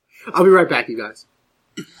I'll be right back, you guys.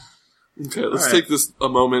 Okay, let's take a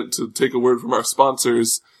moment to take a word from our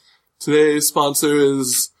sponsors. Today's sponsor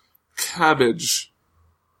is cabbage.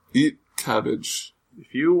 Eat cabbage.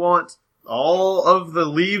 If you want all of the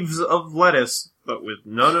leaves of lettuce, but with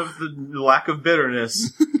none of the lack of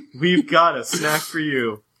bitterness, we've got a snack for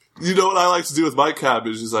you. You know what I like to do with my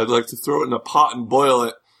cabbage is I'd like to throw it in a pot and boil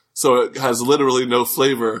it so it has literally no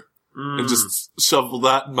flavor, and just shovel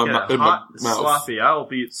that in my mouth. Sloppy. I'll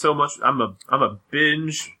be so much. I'm a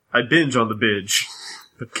binge. I binge on the binge.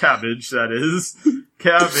 The cabbage, that is.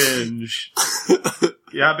 Cabbage.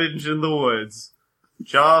 Cabbage in the woods.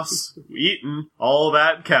 Just eating all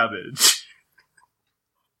that cabbage.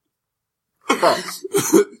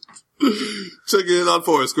 Check in on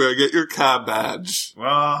Foursquare. Get your cab badge.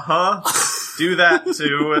 Uh-huh. Do that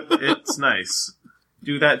too. It's nice.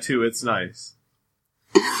 Do that too. It's nice.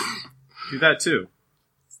 Do that too.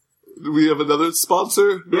 Do we have another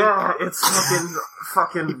sponsor? Yeah, it's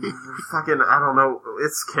fucking, I don't know.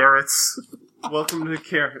 It's carrots. Welcome to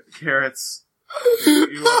carrots.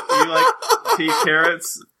 You like tea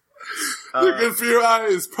carrots? They're good for your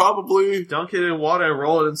eyes, probably. Dunk it in water and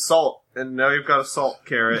roll it in salt. And now you've got a salt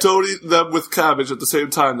carrot. Don't eat them with cabbage at the same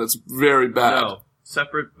time. That's very bad. No.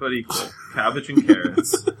 Separate but equal. Cabbage and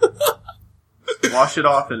carrots. Wash it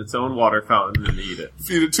off in its own water fountain and eat it.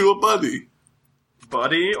 Feed it to a buddy.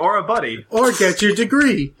 Buddy or a buddy. Or get your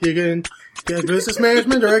degree. You can get business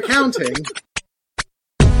management or accounting.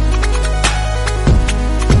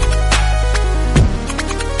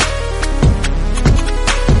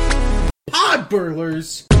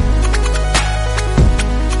 Podburglars!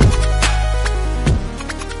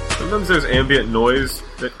 Sometimes there's ambient noise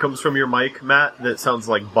that comes from your mic, Matt, that sounds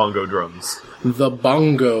like bongo drums. The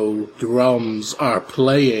bongo drums are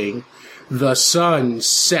playing. The sun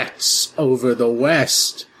sets over the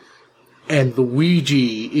west, and the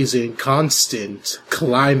Ouija is in constant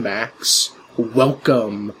climax.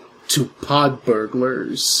 Welcome to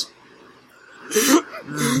Podburglars.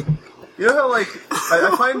 You know how, I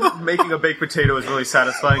find making a baked potato is really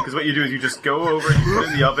satisfying, because what you do is you just go over and you put it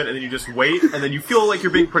in the oven, and then you just wait, and then you feel like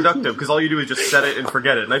you're being productive, because all you do is just set it and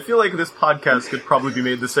forget it. And I feel like this podcast could probably be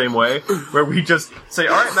made the same way, where we just say,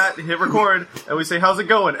 alright, Matt, hit record, and we say, how's it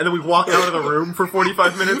going? And then we walk out of the room for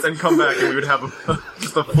 45 minutes and come back, and we would have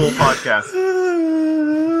just a full podcast.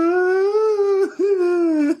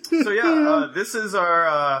 So yeah, this is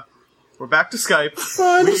our, we're back to Skype.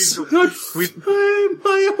 I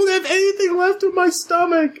don't have anything left in my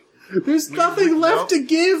stomach. There's nothing left to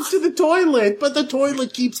give to the toilet, but the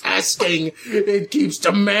toilet keeps asking. It keeps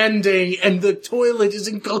demanding, and the toilet is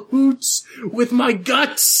in cahoots with my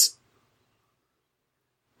guts.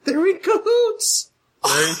 They're in cahoots.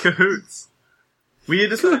 They're in cahoots. We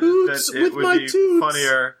decided that it would be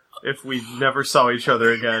funnier if we never saw each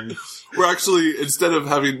other again. We're actually, instead of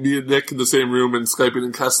having me and Nick in the same room and Skyping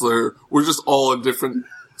in Kessler, we're just all in different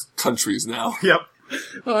countries now. Yep.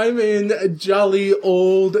 I'm in jolly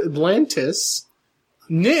old Atlantis.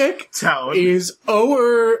 Nick Town is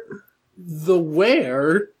over the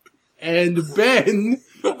where, and Ben...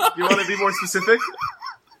 You want to be more specific?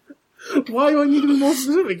 Why do I need to be more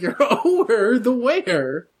specific? You're over the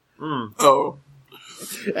where. Oh.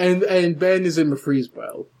 And Ben is in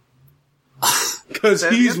Mafreesboro. Because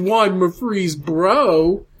he's one Mafrees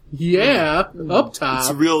bro. Yeah, up top.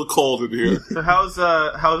 It's real cold in here. So how's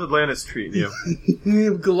Atlantis treating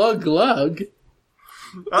you? Glug glug.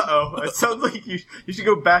 Uh-oh. It sounds like you should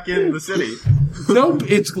go back into the city. Nope,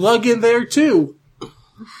 it's glug in there too.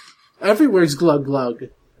 Everywhere's glug glug.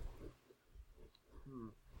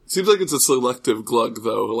 Seems like it's a selective glug,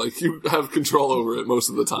 though. Like, you have control over it most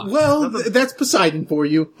of the time. Well, that's Poseidon for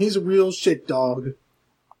you. He's a real shit dog.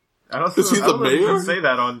 Is he the mayor? You can say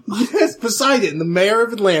that on... Yes, Poseidon, the mayor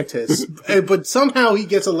of Atlantis. But somehow he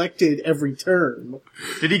gets elected every term.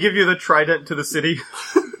 Did he give you the trident to the city?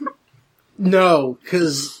 No,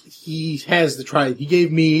 because he has the trident. He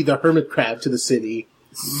gave me the hermit crab to the city.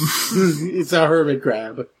 It's a hermit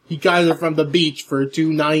crab. He got it from the beach for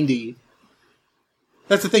 $2.90.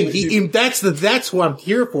 That's the thing. That's what I'm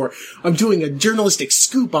here for. I'm doing a journalistic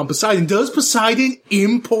scoop on Poseidon. Does Poseidon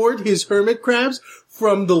import his hermit crabs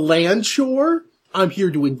from the land shore? I'm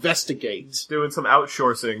here to investigate. Doing some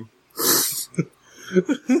outsourcing.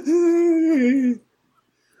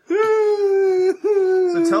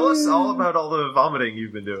 So tell us all about all the vomiting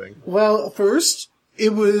you've been doing. Well, first,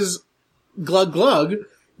 it was glug glug.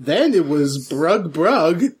 Then it was brug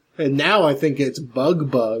brug. And now I think it's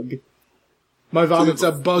bug bug. My vomit's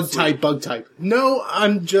a bug type. No,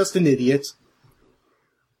 I'm just an idiot.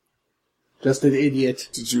 Just an idiot.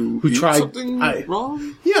 Did you who eat tried something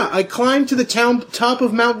wrong? Yeah, I climbed to the top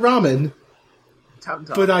of Mount Ramen, Top.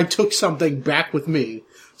 but I took something back with me.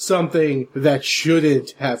 Something that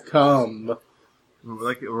shouldn't have come.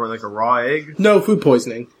 Like a raw egg? No, food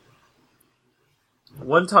poisoning.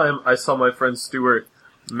 One time I saw my friend Stuart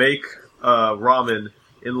make ramen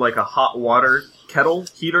in like a hot water kettle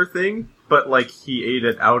heater thing, but like he ate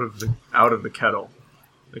it out of the kettle.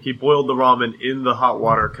 Like he boiled the ramen in the hot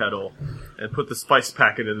water kettle and put the spice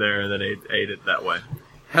packet in there and then ate it that way.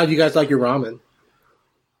 How do you guys like your ramen?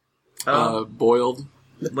 Boiled.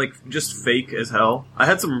 Like just fake as hell. I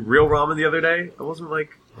had some real ramen the other day. I wasn't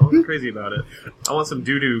crazy about it. I want some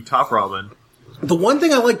doo-doo top ramen. The one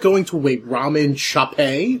thing I like going to a ramen shop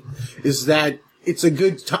is that it's a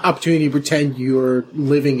good opportunity to pretend you're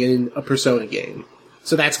living in a Persona game.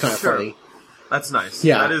 So that's kind of funny. That's nice.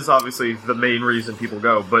 Yeah. That is obviously the main reason people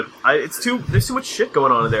go, but there's too much shit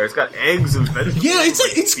going on in there. It's got eggs and vegetables. Yeah,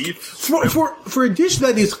 it's beef. For a dish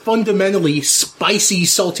that is fundamentally spicy,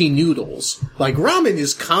 salty noodles. Like, ramen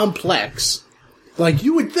is complex. Like,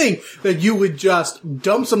 you would think that you would just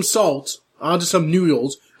dump some salt onto some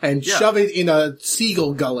noodles and shove it in a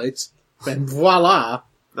seagull gullet, and voila.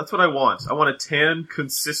 That's what I want. I want a tan,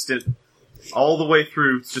 consistent, all the way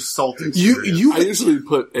through, just salty. I usually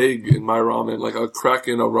put egg in my ramen, like I'll crack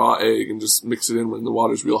in a raw egg and just mix it in when the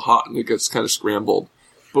water's real hot and it gets kind of scrambled.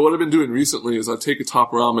 But what I've been doing recently is I take a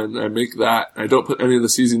top ramen and I make that, and I don't put any of the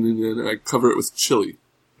seasoning in, and I cover it with chili.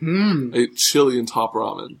 I eat chili and top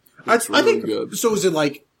ramen. It's really good. So is it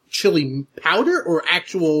like chili powder or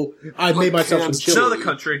actual, I made myself some chili? Another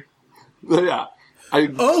country. Yeah.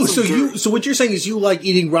 So what you're saying is you like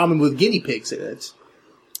eating ramen with guinea pigs in it?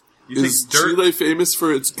 Is Chile famous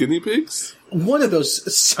for its guinea pigs? One of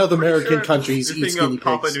those South American countries You're eats thinking guinea of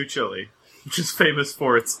Papua pigs. New Chile, which is famous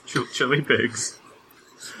for its chili pigs.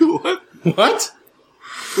 What? What?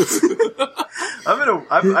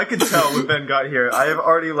 I could tell when Ben got here. I have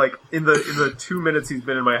already, like, in the 2 minutes he's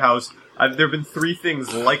been in my house, there have been 3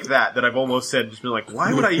 things like that I've almost said, just been like,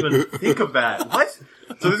 why would I even think of that? What?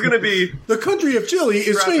 So there's gonna be... The country of Chile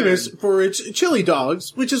is famous for its chili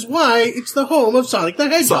dogs, which is why it's the home of Sonic the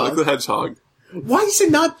Hedgehog. Sonic the Hedgehog. Why is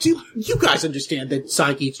it not... You guys understand that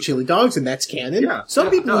Sonic eats chili dogs and that's canon? Yeah, Some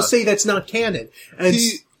people will say that's not canon. And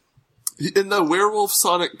In the Werewolf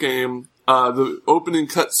Sonic game, the opening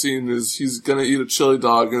cutscene is he's gonna eat a chili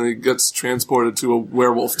dog and he gets transported to a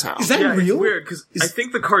werewolf town. Is that real? It's weird, because I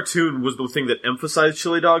think the cartoon was the thing that emphasized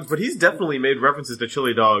chili dogs, but he's definitely made references to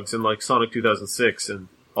chili dogs in, like, Sonic 2006 and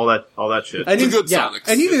all that shit. And It's a good Sonic.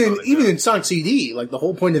 And even in Sonic CD, like, the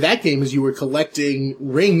whole point of that game is you were collecting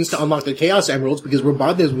rings to unlock the Chaos Emeralds because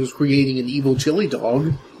Robotnik was creating an evil chili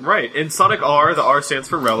dog. Right. In Sonic R, the R stands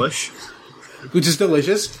for relish. Which is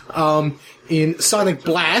delicious. In Sonic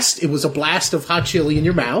Blast, it was a blast of hot chili in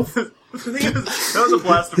your mouth. That was a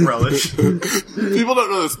blast of relish. People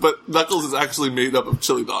don't know this, but Knuckles is actually made up of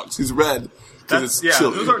chili dogs. He's red because it's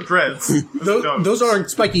chili. Those aren't dreads. Those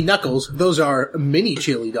aren't spiky knuckles. Those are mini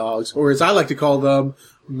chili dogs, or as I like to call them,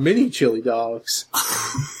 mini chili dogs.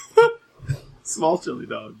 Small chili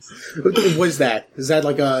dogs. What is that? Is that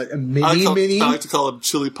like a mini? I like to call them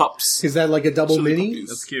chili pups. Is that like a double Chili mini? puppies.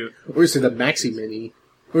 That's cute. Or is it a maxi mini?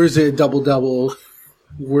 Or is it a double?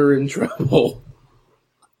 We're in trouble.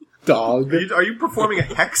 Dog. Are you performing a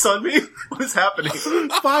hex on me? What is happening?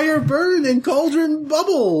 Fire, burn, and cauldron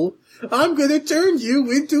bubble. I'm gonna turn you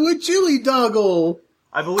into a chili doggle.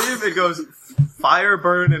 I believe it goes fire,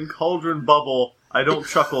 burn, and cauldron bubble. I don't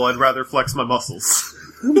chuckle, I'd rather flex my muscles.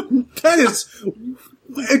 That is...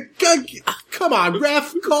 Come on,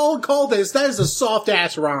 ref, call this. That is a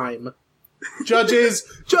soft-ass rhyme. Judges,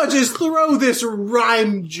 throw this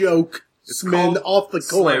rhyme joke off the court.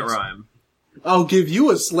 Slant rhyme. I'll give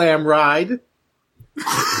you a slam ride.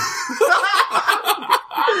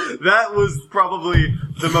 That was probably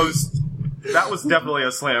the most... That was definitely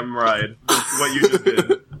a slam ride, what you just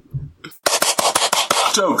did.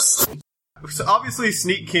 Jokes. So obviously,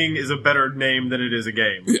 Sneak King is a better name than it is a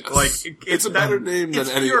game. Yes. Like It's a better name than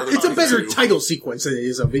any other. It's a better too. title sequence than it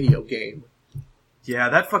is a video game. Yeah,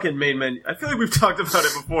 that fucking main menu. I feel like we've talked about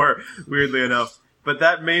it before, weirdly enough. But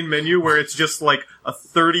that main menu where it's just like a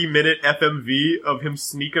 30-minute FMV of him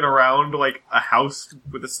sneaking around like a house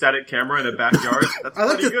with a static camera in a backyard, that's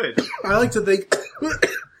pretty good. I like to think...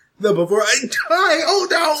 No, before I die, oh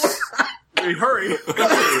no! Hey, hurry.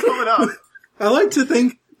 It's coming up. I like to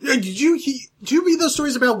think... Did you read those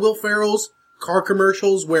stories about Will Ferrell's car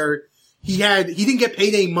commercials where he didn't get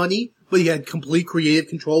paid any money, but he had complete creative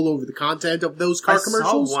control over the content of those car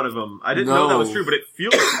commercials? I saw one of them. I didn't know that was true, but it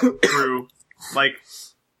feels true. Like,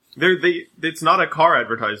 It's not a car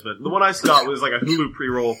advertisement. The one I got was like a Hulu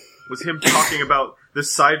pre-roll, was him talking about the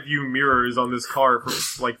side view mirrors on this car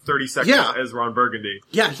for like 30 seconds as Ron Burgundy.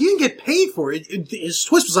 Yeah, he didn't get paid for it. His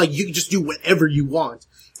twist was like, you can just do whatever you want.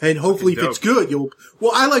 And hopefully if it's good,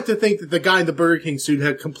 well, I like to think that the guy in the Burger King suit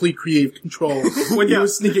had complete creative control when he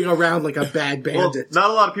was sneaking around like a bad bandit. Well, not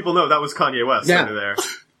a lot of people know that was Kanye West under there.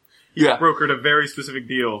 He brokered a very specific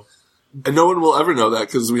deal. And no one will ever know that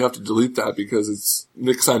because we have to delete that because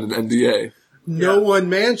Nick signed an NDA. No one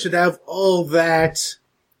man should have all that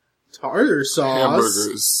tartar sauce.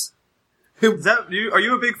 Hamburgers. Are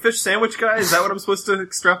you a big fish sandwich guy? Is that what I'm supposed to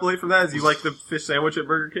extrapolate from that? Is you like the fish sandwich at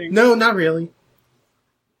Burger King? No, not really.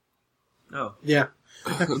 Oh. Yeah.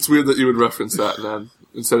 It's weird that you would reference that, man,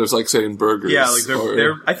 instead of like saying burgers. Yeah, like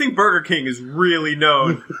I think Burger King is really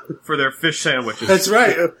known for their fish sandwiches. That's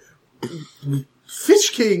right.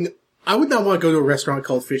 Fish King, I would not want to go to a restaurant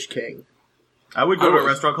called Fish King. I would go to a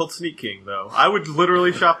restaurant called Sneak King, though. I would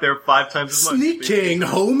literally shop there 5 times as much. Sneak King,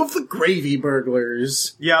 home of the gravy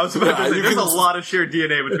burglars. Yeah, I was about to say, there's a lot of shared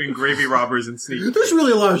DNA between gravy robbers and Sneak King. There's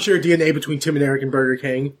really a lot of shared DNA between Tim and Eric and Burger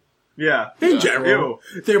King. Yeah. In general.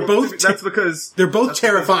 They're both that's because they're both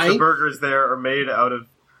terrifying. The burgers there are made out of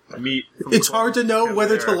meat. It's hard to know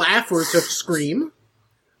whether to laugh or to scream.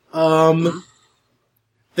 They're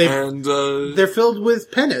filled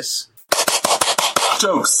with penis.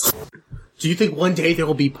 Jokes. Do you think one day there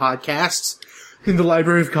will be podcasts in the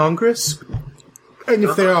Library of Congress? And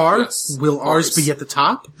if there are, will ours be at the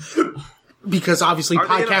top? Because obviously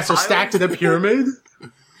podcasts are stacked in a pyramid.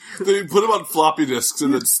 They put them on floppy disks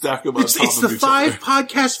and then stack them on top of each other. It's the 5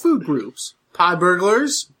 podcast food groups.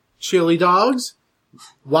 Podburglars, Chili Dogs,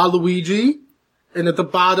 Waluigi, and at the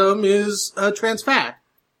bottom is Trans Fat.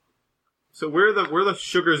 So we're the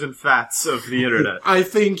sugars and fats of the internet. I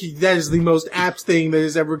think that is the most apt thing that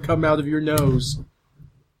has ever come out of your nose.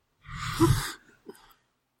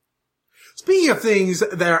 Speaking of things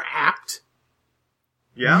that are apt,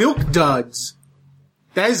 Milk Duds.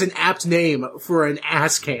 That is an apt name for an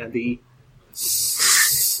ass candy.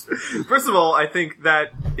 First of all, I think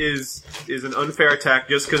that is an unfair attack.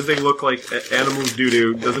 Just because they look like animals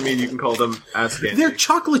doo-doo doesn't mean you can call them ass candy. They're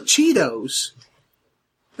chocolate Cheetos.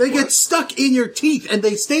 They get stuck in your teeth and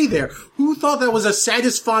they stay there. Who thought that was a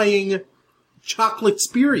satisfying chocolate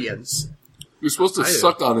experience? You're supposed to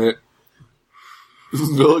suck on it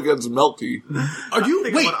until it gets melty. Are you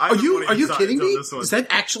kidding me? Is that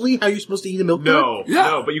actually how you're supposed to eat a milk dud?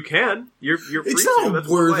 No, but you can. You're free it's to. not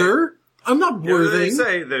Werther. I'm not Werthing. They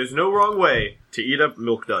say there's no wrong way to eat up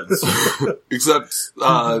milk duds. Except,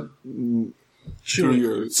 chew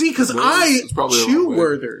yours. See, because I chew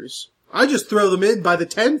Werthers. I just throw them in by the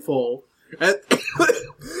tenfold. I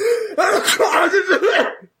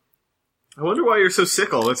wonder why you're so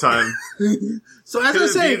sick all the time. So as I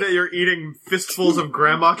say, that you're eating fistfuls of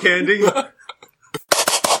grandma candy.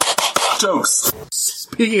 Jokes.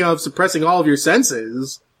 Speaking of suppressing all of your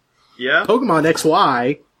senses, Pokemon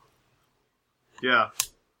XY,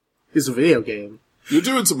 is a video game. You're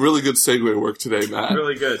doing some really good segue work today, Matt.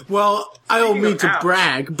 Really good. Well, I don't mean to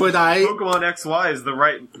brag, but Pokemon XY is the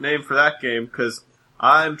right name for that game because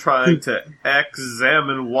I'm trying to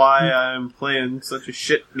examine why I'm playing such a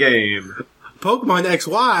shit game. Pokemon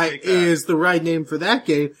XY is the right name for that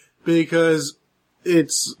game because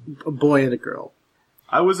it's a boy and a girl.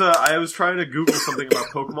 I was trying to Google something about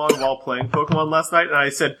Pokemon while playing Pokemon last night, and I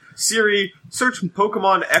said, Siri, search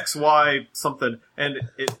Pokemon XY something, and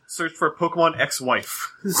it searched for Pokemon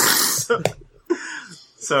Ex-Wife.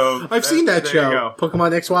 So I've seen that show,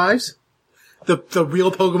 Pokemon Ex-Wives. The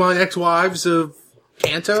real Pokemon Ex-Wives of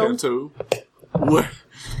Kanto.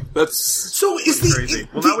 That's so is crazy.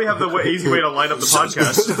 Well, now we have the easy way to line up the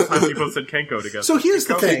podcast. This time we both said Kenko together. So here's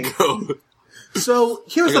the thing. So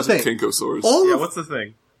here's the thing. What's the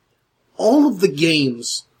thing? All of the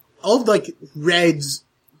games, all of Reds,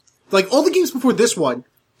 all the games before this one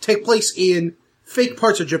take place in fake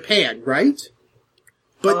parts of Japan, right?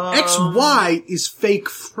 But XY is fake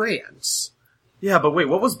France. Yeah, but wait,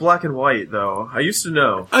 what was Black and White though? I used to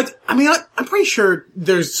know. I'm pretty sure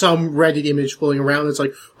there's some Reddit image floating around that's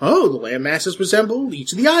like, oh, the land masses resemble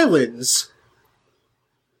each of the islands.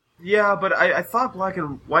 Yeah, but I thought Black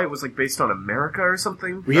and White was based on America or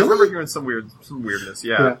something. Really? I remember hearing some weirdness.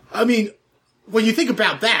 Yeah. I mean, when you think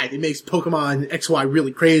about that, it makes Pokemon XY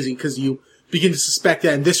really crazy because you begin to suspect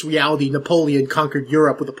that in this reality, Napoleon conquered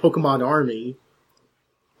Europe with a Pokemon army,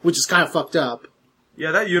 which is kind of fucked up.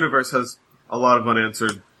 Yeah, that universe has a lot of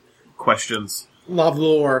unanswered questions. A lot of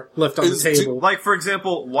lore left on the table. For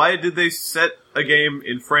example, why did they set a game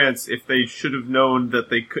in France if they should have known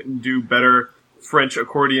that they couldn't do better French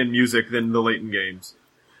accordion music than the Layton games?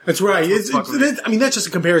 That's right. Fuck I mean, that's just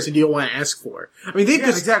a comparison you don't want to ask for. I mean,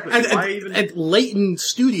 exactly. At Leighton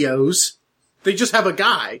Studios, they just have a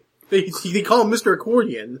guy. They call him Mr.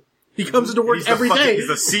 Accordion. He comes into work every day. He's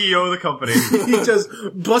the CEO of the company. He just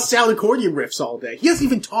busts out accordion riffs all day. He doesn't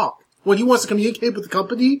even talk. When he wants to communicate with the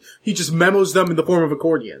company, he just memos them in the form of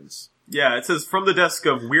accordions. Yeah, it says from the desk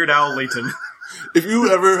of Weird Al Leighton. If you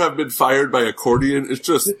ever have been fired by accordion, it's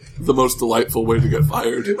just the most delightful way to get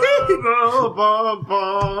fired.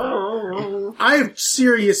 I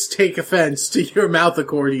serious take offense to your mouth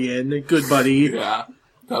accordion, good buddy. Yeah,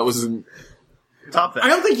 that was in... Top that. I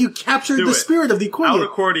don't think you captured the spirit of the accordion. Out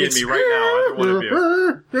accordion me right now, either one of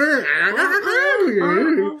you.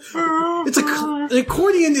 The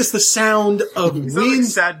accordion is the sound of Sounds wind. like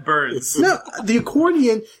sad birds. No, the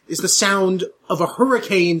accordion is the sound of a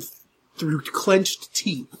hurricane through clenched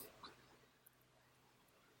teeth.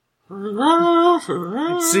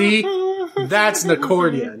 See? That's an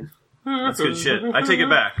accordion. That's good shit. I take it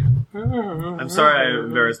back. I'm sorry I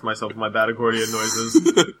embarrassed myself with my bad accordion noises.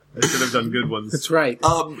 I should have done good ones. That's right.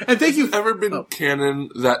 And thank you. Ever been canon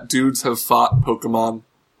that dudes have fought Pokemon?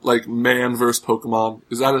 Like, man versus Pokemon?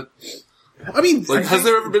 Is that I mean... Like, has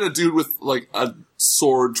there ever been a dude with, like, a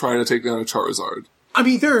sword trying to take down a Charizard? I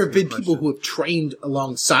mean, there have been people who have trained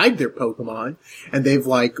alongside their Pokemon, and they've,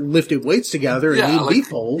 like, lifted weights together and made leap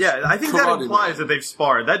holes. Yeah, I think that implies that they've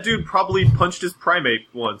sparred. That dude probably punched his primate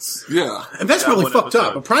once. Yeah. And that's really fucked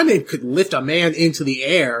up. A primate could lift a man into the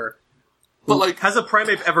air. But, like... Has a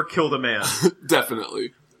primate ever killed a man?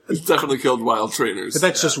 Definitely. It's definitely killed wild trainers. But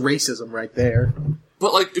that's just racism right there.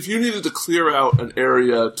 But, like, if you needed to clear out an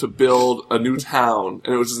area to build a new town,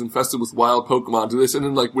 and it was just infested with wild Pokemon, do they send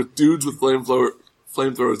in, like, with dudes with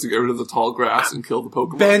flamethrowers to get rid of the tall grass and kill the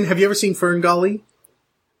Pokemon? Ben, have you ever seen Fern Gully?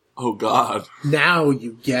 Oh, God. Now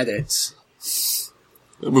you get it.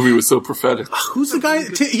 That movie was so prophetic. Who's the guy?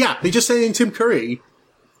 They just sent in Tim Curry.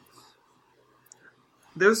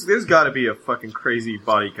 There's gotta be a fucking crazy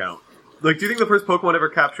body count. Like, do you think the first Pokemon ever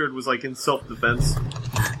captured was, like, in self-defense?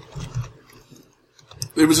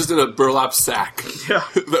 It was just in a burlap sack. Yeah.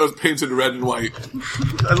 That was painted red and white.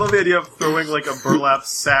 I love the idea of throwing, like, a burlap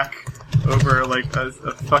sack over, like, a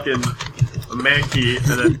fucking Mankey,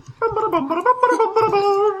 and then...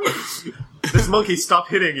 This monkey stopped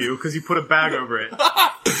hitting you because you put a bag over it.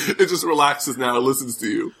 It just relaxes now and listens to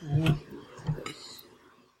you.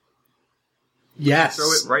 Yes.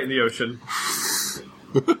 Throw it right in the ocean.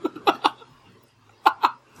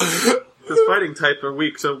 This fighting type are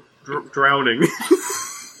weak, so drowning.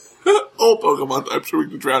 All Pokemon types are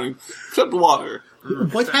weak to drowning, except water.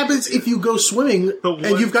 What happens if you go swimming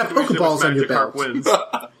and you've got Pokeballs on your belt? Wins.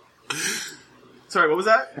 Sorry, what was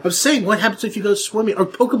that? I was saying, what happens if you go swimming? Are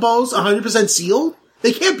Pokeballs 100% sealed?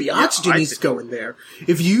 They can't be. Oxygen needs to go in there.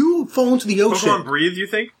 If you fall into the ocean... Pokemon breathe, you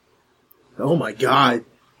think? Oh my god.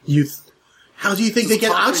 How do you think they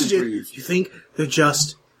get oxygen? Breathe. You think they're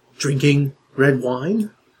just drinking red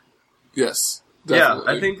wine? Yes. Definitely.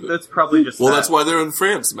 Yeah, I think that's probably just that's why they're in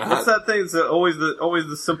France, Matt. What's that thing? It's always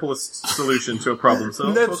the simplest solution to a problem. So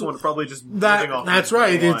Pokemon are probably just living off. That's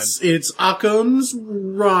right. It's Occam's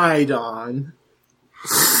Rhydon.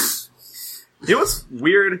 You know what's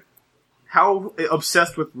weird? How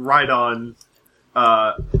obsessed with Rhydon,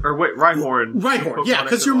 Rhyhorn. Rhyhorn, yeah,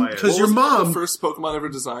 because your Was mom... the first Pokemon ever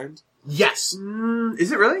designed? Yes.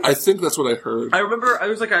 Is it really? I think that's what I heard. I remember, it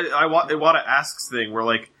was like a Iwata Asks thing, where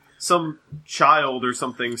like, some child or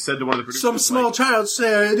something said to one of the producers... Some small child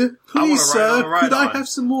said, please sir, could I have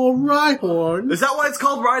some more Rhyhorn? Is that why it's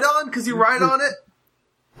called Rhydon? Because you ride on it?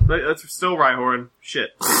 That's still Rhyhorn.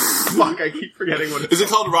 Shit. Fuck, I keep forgetting what it's Is it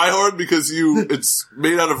called Rhyhorn because it's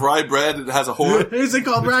made out of rye bread and it has a horn? Is it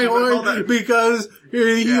called Rhyhorn because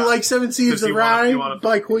you like 7 Seeds of Rye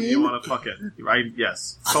by Queen? You want to fuck it.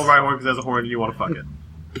 Yes. It's called Rhyhorn because it has a horn and you want to fuck it.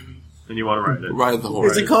 And you want to ride it. Ride the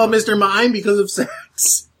horn. Is it called Mr. Mime because of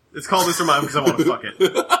sex? It's called Mr. Mime because I want to fuck it.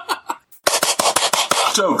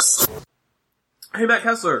 Jokes. Hey, Matt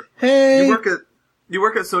Kessler. Hey. You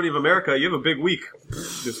work at Sony of America. You have a big week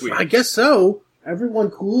this week. I guess so. Everyone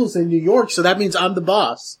cool is in New York, so that means I'm the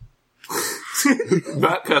boss.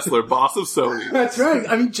 Matt Kessler, boss of Sony. That's right.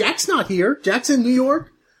 I mean, Jack's not here. Jack's in New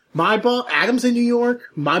York. My boss, Adam's in New York.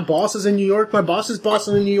 My boss is in New York. My boss's boss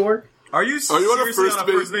is in New York. Are you on a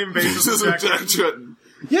first name basis with Jack Trenton?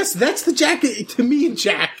 Yes, that's the Jack, to me and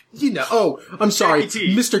Jack. You know, I'm sorry.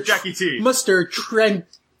 Jackie T. Mustard Trent.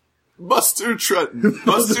 Mustard Trenton.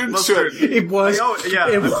 Mustard Trenton. It was. I'm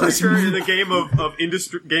pretty sure in the game of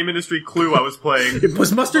game industry Clue I was playing. It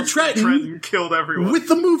was Mustard Trenton. Trenton killed everyone. With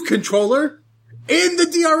the move controller and the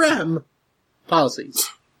DRM.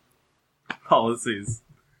 Policies.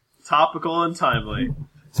 Topical and timely.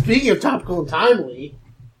 Speaking of topical and timely,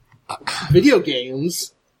 video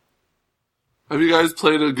games. Have you guys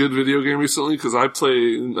played a good video game recently? Because I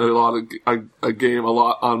play a game a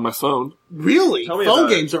lot on my phone. Really? Tell me Phone about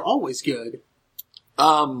games are always good.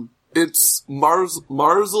 It's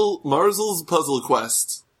Marzel's Puzzle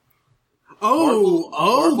Quest.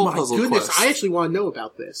 Oh my Puzzle goodness! Quest. I actually want to know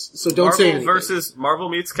about this. So don't say Marvel anything. versus Marvel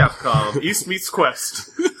meets Capcom. East meets Quest.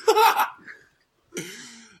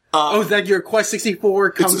 Is that your Quest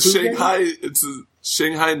 64 Kung It's Fu a game? It's a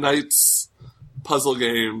Shanghai Knights puzzle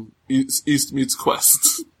game. East meets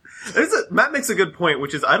Quest. Matt makes a good point,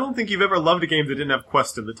 which is I don't think you've ever loved a game that didn't have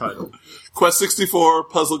Quest in the title. Quest 64,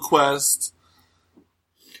 Puzzle Quest,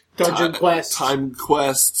 Dungeon Quest, Time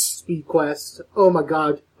Quest, Speed Quest. Oh my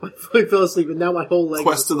god. I fell asleep and now my whole leg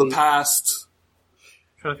Quest is of the asleep. Past,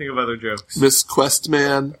 I'm trying to think of other jokes. Miss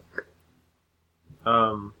Questman.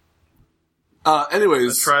 A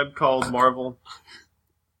Anyways, Tribe Called Marvel.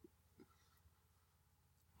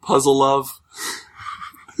 Puzzle Love.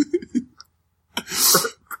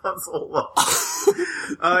 Puzzle Love.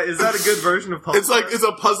 Is that a good version of Puzzle? It's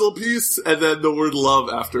a puzzle piece and then the word love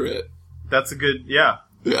after it. That's a good, yeah.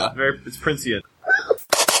 Yeah. It's Princian.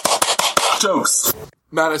 Jokes.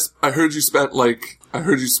 Matt, I heard you spent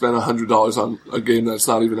 $100 on a game that's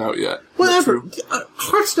not even out yet. Whatever.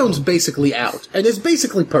 Hearthstone's basically out, and it's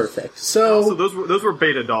basically perfect. So So those were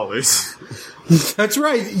beta dollars. that's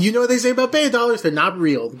right. You know what they say about beta dollars? They're not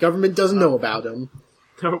real. The government doesn't know about them.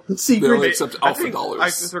 Nope. It's They only secret. accept I alpha think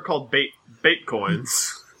dollars. they're called bait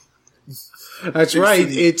coins. That's right.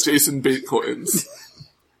 It's Jason Baitcoins.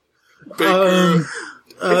 Baker.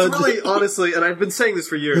 It's really, honestly, and I've been saying this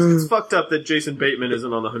for years, it's fucked up that Jason Bateman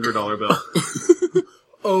isn't on the $100 bill.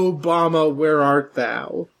 Obama, where art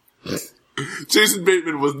thou? Jason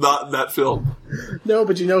Bateman was not in that film. No,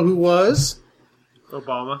 but you know who was?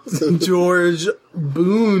 Obama. George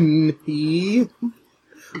Boone. He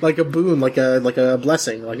like a boon, like a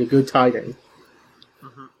blessing, like a good tiding.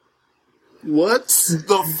 What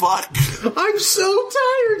the fuck? I'm so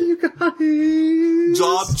tired, you guys.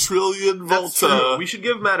 John Trillion That's true. Volta. We should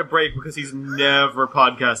give Matt a break because he's never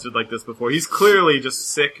podcasted like this before. He's clearly just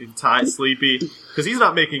sick and tired, sleepy, because he's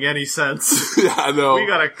not making any sense. Yeah, I know. We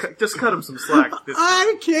gotta just cut him some slack.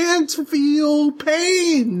 I can't feel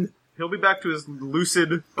pain. He'll be back to his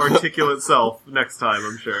lucid, articulate self next time,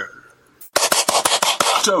 I'm sure.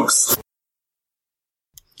 Jokes.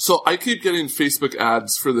 So I keep getting Facebook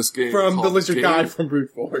ads for this game From the called lizard Game- guy from Brute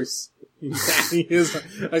Force. I was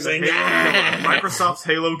like, Microsoft's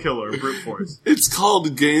Halo Killer, brute force. It's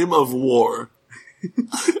called Game of War, and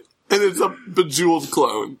it's a Bejeweled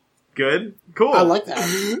clone. Good? Cool. I like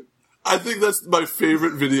that. I think that's my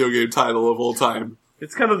favorite video game title of all time.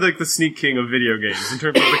 It's kind of like the Sneak King of video games, in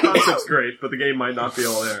terms of the concept's great, but the game might not be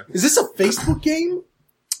all there. Is this a Facebook game?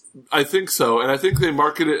 I think so, and I think they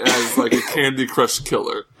market it as like a Candy Crush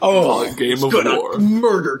killer. Oh, Call it Game of gonna War.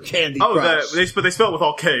 murder Candy Oh, Crush. but they spell it with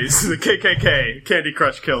all K's. The KKK, Candy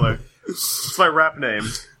Crush Killer. It's my rap name.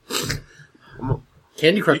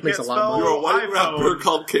 Candy Crush You makes a can't lot spell- more. You're a white iPhone. rapper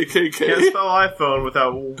called KKK. Can't spell iPhone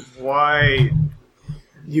without Y.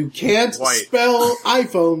 You can't White. spell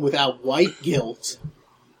iPhone without white guilt.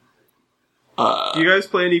 Do you guys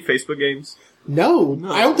play any Facebook games? No,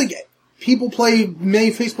 I don't think people play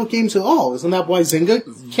many Facebook games at all. Isn't that why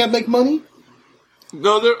Zynga can't make money?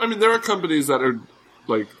 No, there are companies that are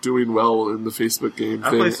like doing well in the Facebook game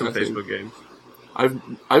I thing. play some I think. Facebook games.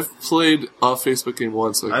 I've played a Facebook game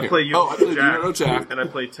once. I play You I played Jack, You Don't Know Jack. and I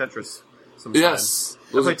play Tetris sometimes. Yes,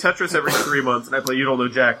 I play Tetris every 3 months, and I play You Don't Know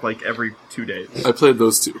Jack like every 2 days. I played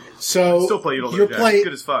those two. So Still play You Don't Know you're Jack. playing, It's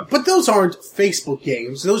good as fuck. but those aren't Facebook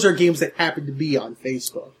games. Those are games that happen to be on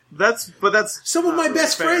Facebook. That's Some of my not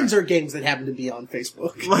best fair. friends are games that happen to be on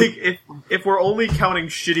Facebook. Like, if we're only counting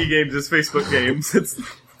shitty games as Facebook games, it's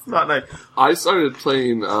not nice. I started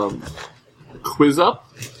playing Quiz Up.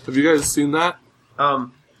 Have you guys seen that?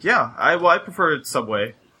 Yeah, I prefer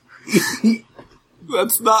Subway.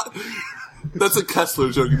 That's a Kessler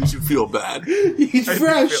joke, and you should feel bad. He's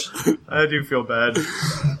fresh. I do feel bad.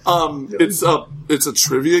 It's a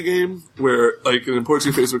trivia game where like it imports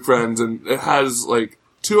your Facebook friends, and it has like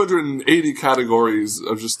 280 categories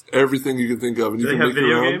of just everything you can think of, and you Do they can have make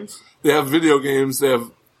your video own. games? They have video games. They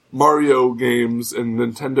have Mario games and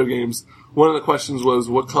Nintendo games. One of the questions was,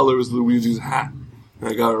 "What color is Luigi's hat?" And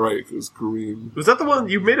I got it right. It was green. Was that the one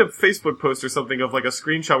you made a Facebook post or something of like a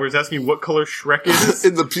screenshot where it's asking you what color Shrek is?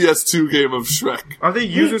 In the PS2 game of Shrek. Are they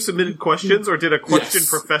user submitted questions or did a question Yes.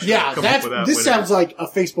 professional Yeah, come up with that? this winner? sounds like a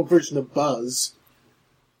Facebook version of Buzz.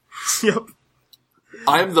 Yep.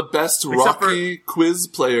 I am the best Except Rocky quiz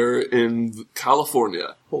player in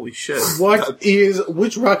California. Holy shit.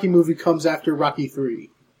 Which Rocky movie comes after Rocky 3?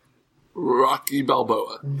 Rocky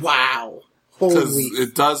Balboa. Wow. Because Holy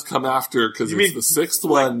it does come after, because it's the sixth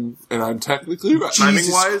one, and I'm technically right.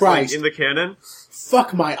 Timing-wise, Christ. in the canon?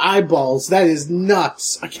 fuck my eyeballs. That is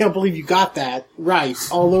nuts. I can't believe you got that right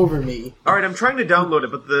all over me. Alright, I'm trying to download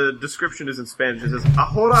it, but the description is in Spanish. It says,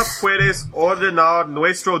 Ahora puedes ordenar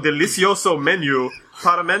nuestro delicioso menú.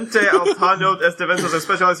 Paramente al paño esteventos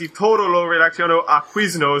especiales y todo lo relacionado a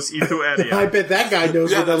Quiznos y tu área. I bet that guy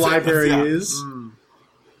knows where the library is.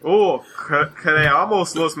 Oh,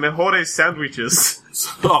 creamos los mejores sandwiches.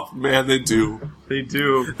 Oh, man, they do. They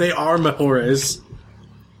do. They are mejores.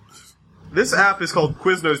 This app is called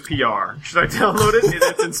Quiznos PR. Should I download it?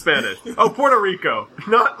 It's in Spanish. Oh, Puerto Rico.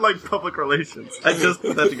 Not like public relations. I just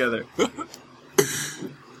put that together.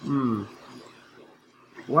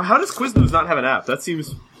 Well, how does Quiznos not have an app? That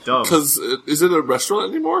seems dumb. Because, is it a restaurant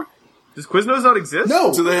anymore? Does Quiznos not exist?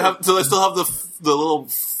 No. Do they still have the little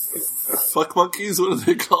fuck monkeys? What are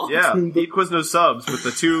they called? Yeah, eat Quiznos subs with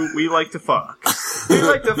the two we like to fuck. We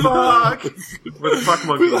like to fuck! With the fuck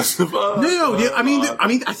monkeys. No, yeah, I mean,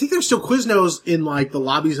 I think there's still Quiznos in like the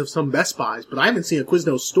lobbies of some Best Buys, but I haven't seen a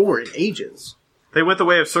Quiznos store in ages. They went the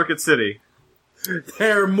way of Circuit City.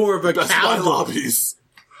 They're more of a Best Buy cowboy. lobbies.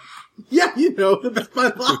 Yeah, you know, the Best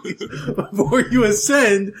Buy lobbies before you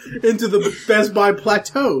ascend into the Best Buy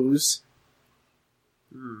plateaus.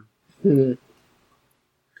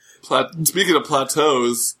 Speaking of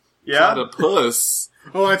plateaus, Yeah? platypus.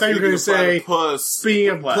 Oh, I thought you were going to say, platypus. speaking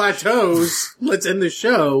of plateaus, let's end the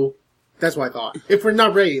show. That's what I thought. If we're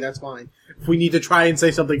not ready, that's fine. If we need to try and say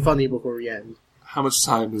something funny before we end. How much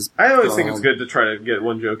time is? I always think it's good to try to get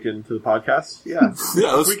one joke into the podcast. Yeah.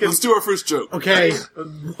 Yeah, let's do our first joke. Okay,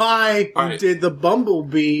 why All right. did the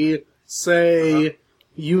bumblebee say,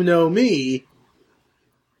 you know me?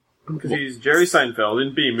 Because he's Jerry Seinfeld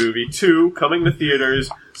in B-Movie 2, coming to theaters,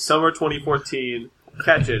 summer 2014.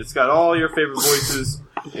 Catch it. It's got all your favorite voices,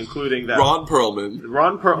 including that. Ron Perlman.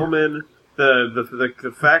 Ron Perlman,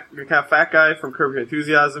 the fat guy from Curb Your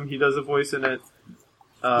Enthusiasm, he does a voice in it.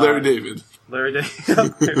 Larry David. Larry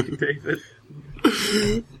David.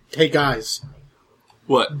 Hey guys,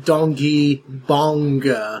 What? Dongy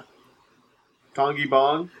Bonga. Dongy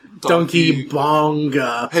Bong. Donkey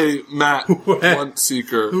Bonga. Hey, Matt, Blunt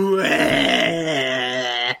Seeker.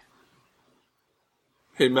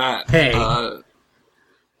 Hey, Matt. Hey.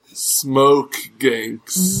 Smoke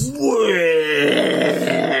Ganks.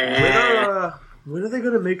 When are they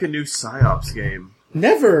going to make a new PsyOps game?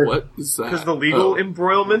 Never. What is that? Because the legal Oh.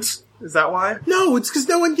 embroilment? Is that why? No, it's because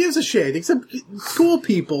no one gives a shit, except cool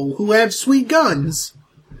people who have sweet guns.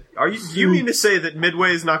 Do you mean to say that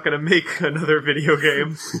Midway is not going to make another video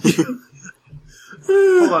game?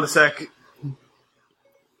 Hold on a sec.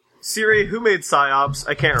 Siri, who made PsyOps?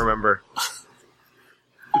 I can't remember.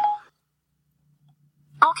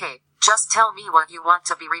 Okay, just tell me what you want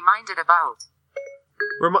to be reminded about.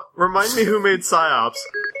 Remind me who made PsyOps.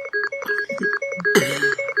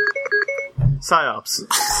 PsyOps.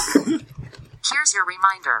 Here's your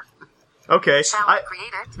reminder. Okay. Shall I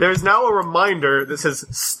create it? There's now a reminder that says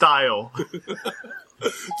style.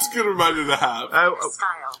 It's a good reminder to have.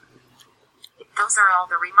 Style. Those are all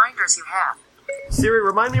the reminders you have. Siri,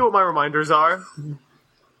 remind me what my reminders are.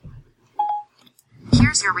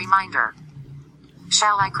 Here's your reminder.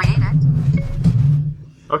 Shall I create it?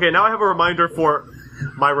 Okay, now I have a reminder for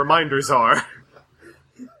my reminders are.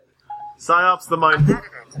 PsyOps the mind. I've added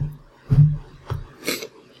it.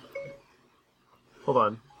 Hold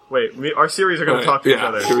on. Wait, our Siris are going to talk to each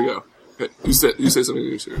other. Here we go. Okay, you say something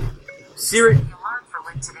to Siri. Siri, The alarm for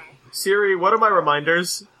when today. Siri, what are my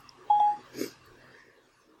reminders? You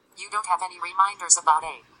don't have any reminders about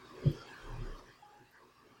A.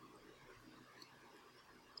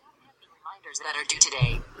 Reminders that are due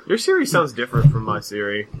today. Your Siri sounds different from my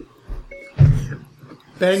Siri.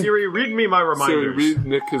 Bang. Siri, read me my Siri, reminders. read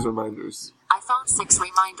Nick his reminders. I found 6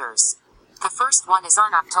 reminders. The first one is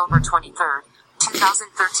on October 23rd,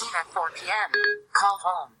 2013 at 4 p.m. Call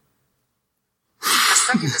home. The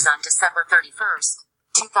second is on December 31st,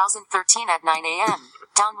 2013 at 9 a.m.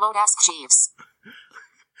 Download Ask Jeeves.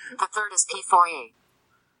 The third is P4A.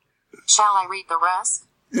 Shall I read the rest?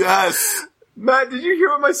 Yes! Matt, did you hear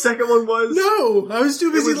what my second one was? No, I was too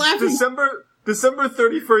It busy was laughing. December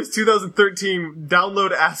 31st, 2013,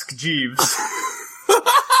 download Ask Jeeves.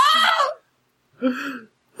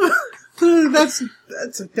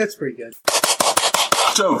 That's pretty good.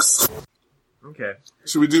 Jokes. Okay.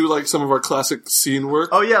 Should we do, like, some of our classic scene work?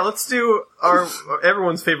 Oh yeah, let's do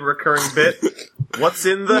everyone's favorite recurring bit. What's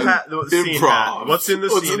in the scene Improv. hat? What's in the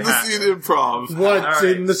scene hat? Scene improv? What's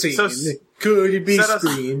right. in the scene? So Could it be set us-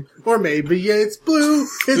 green? Or maybe it's blue.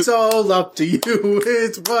 It's all up to you.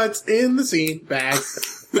 It's what's in the scene bag.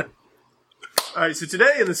 Alright, so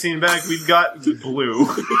today in the scene bag, we've got Blue.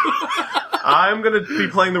 I'm gonna be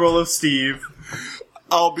playing the role of Steve.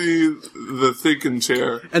 I'll be the thinking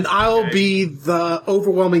chair. And I'll be the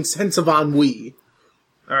overwhelming sense of ennui.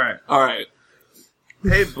 Alright. Alright.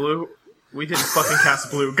 Hey, Blue. We didn't fucking cast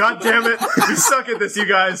Blue. God damn it! We suck at this, you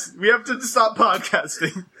guys. We have to stop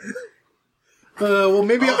podcasting. Well,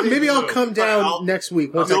 maybe I'll come down I'll- next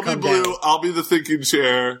week once I You'll be come Blue, down. I'll be the thinking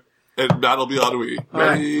chair, and Matt'll be ennui.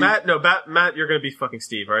 Ready? Matt, you're gonna be fucking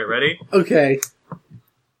Steve, alright? Ready? Okay.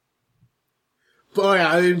 Boy,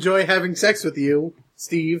 I enjoy having sex with you,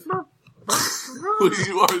 Steve. You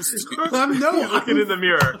are Steve. I'm no. Looking in the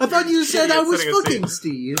mirror. I thought you said I Idiot was setting a fucking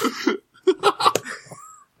Steve.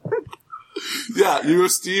 Yeah, you're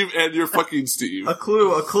Steve and you're fucking Steve. A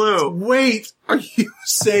clue. Wait, are you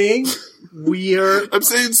saying we're... I'm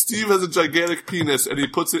saying Steve has a gigantic penis and he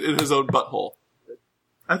puts it in his own butthole.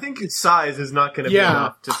 I think his size is not gonna be Yeah.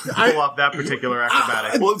 enough to pull off that particular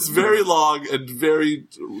acrobatic. Well, it's very long and very,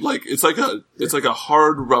 like, it's like a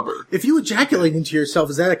hard rubber. If you ejaculate into yourself,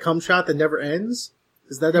 is that a cum shot that never ends?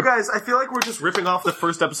 Is that You a... guys, I feel like we're just ripping off the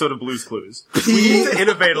first episode of Blue's Clues. We need to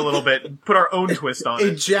innovate a little bit and put our own twist on it.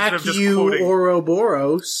 Instead of just quoting.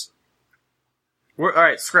 Ouroboros.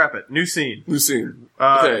 Alright, scrap it. New scene. New scene.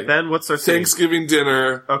 Okay. Then what's our scene? Thanksgiving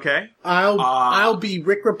dinner. Okay. I'll be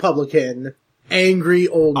Rick Republican, angry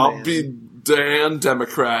old man. I'll be Dan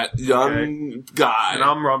Democrat, young guy. And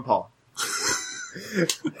I'm Ron Paul.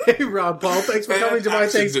 Hey, Ron Paul, thanks for coming to my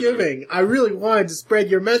Action Thanksgiving. I really wanted to spread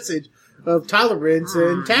your message of tolerance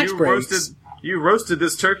and tax breaks. You roasted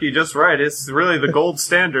this turkey just right. It's really the gold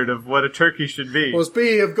standard of what a turkey should be. Well,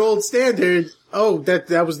 speaking of gold standard,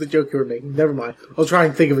 that was the joke you were making. Never mind. I'll try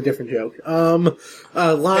and think of a different joke. Line.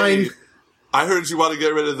 Hey, I heard you want to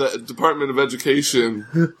get rid of the Department of Education.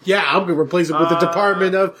 Yeah, I'm gonna replace it with the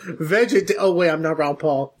Department of Oh wait, I'm not Ron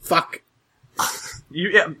Paul. Fuck.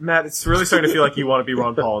 Matt, it's really starting to feel like you want to be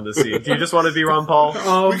Ron Paul in this scene. Do you just want to be Ron Paul?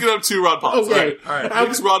 We can have two Ron Pauls. Okay. All right.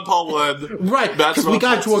 Nick's Ron Paul one. Right, Matt's because we Ron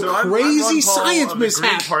got Paul into a two. I'm crazy Ron Paul science of the mishap,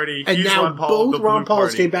 Green Party. and He's now Ron Paul of both the Ron Blue Pauls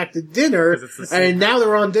Party. came back to dinner, 'Cause it's the same and now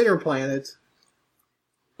they're on dinner planet.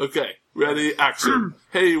 Okay, ready, action.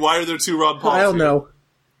 Hey, why are there two Ron Pauls? I don't here? know.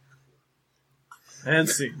 And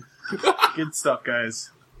scene. Good stuff, guys.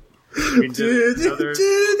 We did another... See,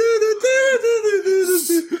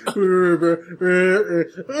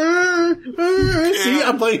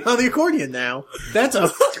 I'm playing on the accordion now. That's a...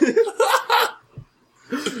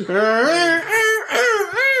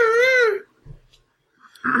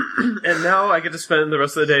 And now I get to spend the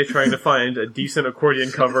rest of the day trying to find a decent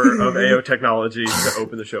accordion cover of AO Technology to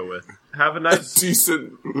open the show with. Have a nice...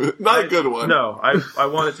 Decent, not a good one. No, I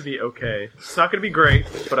want it to be okay. It's not going to be great,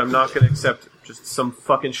 but I'm not going to accept just some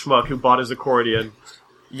fucking schmuck who bought his accordion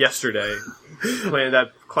yesterday playing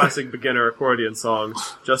that classic beginner accordion song,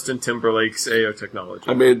 Justin Timberlake's AO Technology.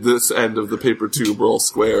 I made this end of the paper tube roll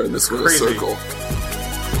square and this one a Crazy. circle.